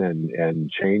isolation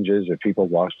and changes if people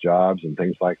lost jobs and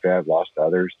things like that, lost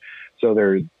others. So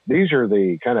these are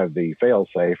the kind of the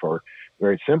fail-safe or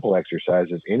very simple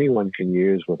exercises anyone can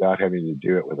use without having to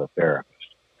do it with a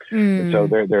therapist. And so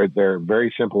they're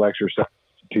very simple exercises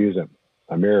to use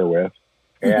a mirror with.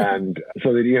 And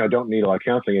so that, don't need a lot of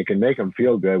counseling. It can make them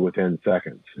feel good within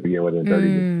seconds, within 30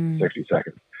 to 60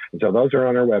 seconds. And so those are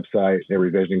on our website, the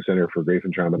Revisioning Center for Grief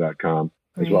and Trauma.com,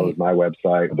 as well as my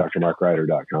website,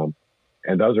 drmarkryder.com.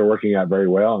 And those are working out very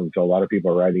well. And so a lot of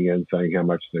people are writing in saying how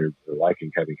much they're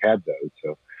liking having had those.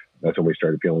 So that's when we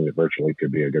started feeling that virtually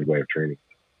could be a good way of training.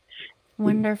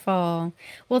 Wonderful.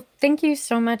 Well, thank you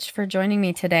so much for joining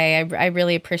me today. I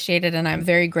really appreciate it. And I'm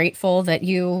very grateful that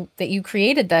you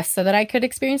created this so that I could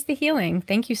experience the healing.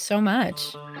 Thank you so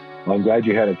much. Well, I'm glad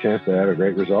you had a chance to have a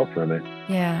great result from it.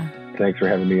 Yeah. Thanks for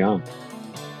having me on.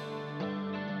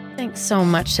 Thanks so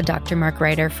much to Dr. Mark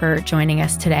Ryder for joining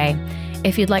us today.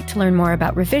 If you'd like to learn more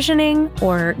about revisioning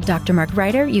or Dr. Mark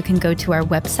Ryder, you can go to our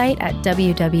website at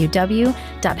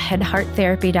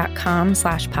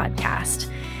www.headhearttherapy.com/podcast.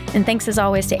 And thanks as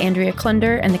always to Andrea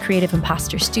Klunder and the Creative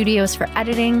Imposter Studios for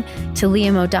editing, to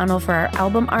Liam O'Donnell for our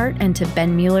album art, and to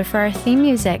Ben Mueller for our theme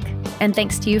music. And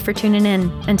thanks to you for tuning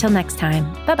in. Until next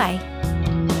time, bye-bye.